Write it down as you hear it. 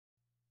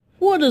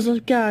What is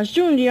up, guys?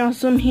 Doing the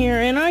Awesome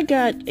here, and I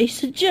got a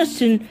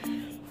suggestion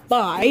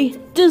by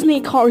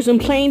Disney Cars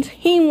and Planes.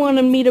 He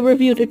wanted me to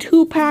review the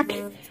 2-pack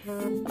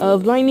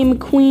of Lightning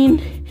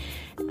McQueen,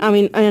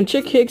 and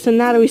Chick Hicks and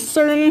Natalie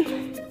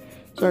Certain.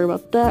 Sorry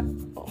about that.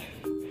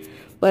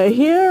 But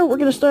here, we're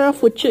gonna start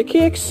off with Chick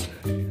Hicks.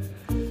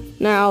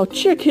 Now,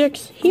 Chick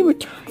Hicks, he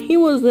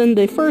was in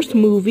the first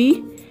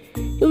movie.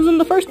 He was in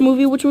the first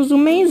movie, which was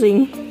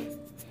amazing.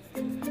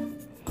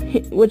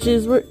 Which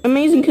is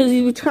amazing because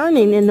he's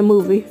returning in the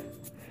movie.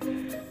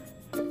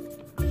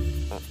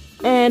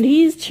 And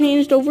he's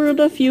changed over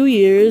the few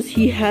years.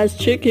 He has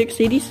Chick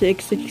Hicks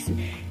 86,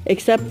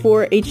 except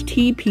for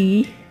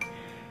HTP.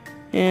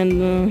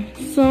 And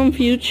some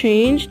few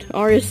changed.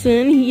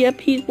 RSN, yep,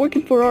 he's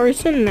working for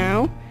RSN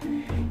now.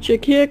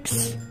 Chick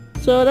Hicks.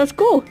 So that's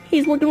cool.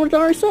 He's working with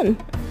RSN.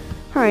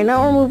 Alright,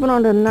 now we're moving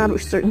on to Natalie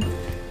Certain.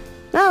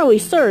 Natalie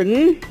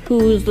Certain,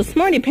 who's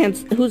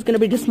gonna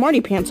be the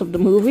smarty pants of the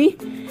movie,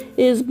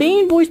 is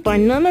being voiced by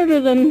none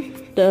other than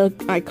the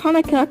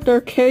iconic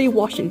actor Kerry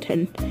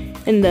Washington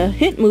in the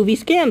hit movie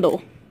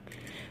Scandal,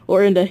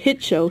 or in the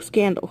hit show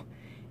Scandal.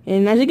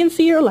 And as you can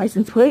see her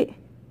license plate,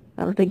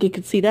 I don't think you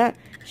can see that,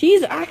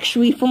 she's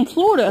actually from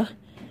Florida,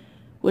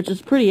 which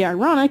is pretty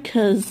ironic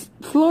because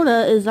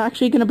Florida is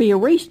actually going to be a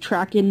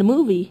racetrack in the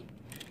movie.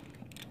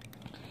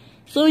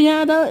 So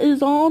yeah, that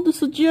is all the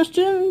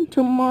suggestion.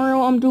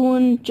 Tomorrow I'm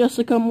doing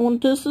Jessica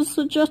Montes'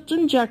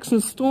 suggestion,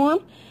 Jackson Storm.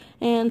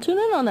 And tune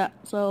in on that.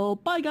 So,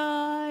 bye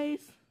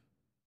guys!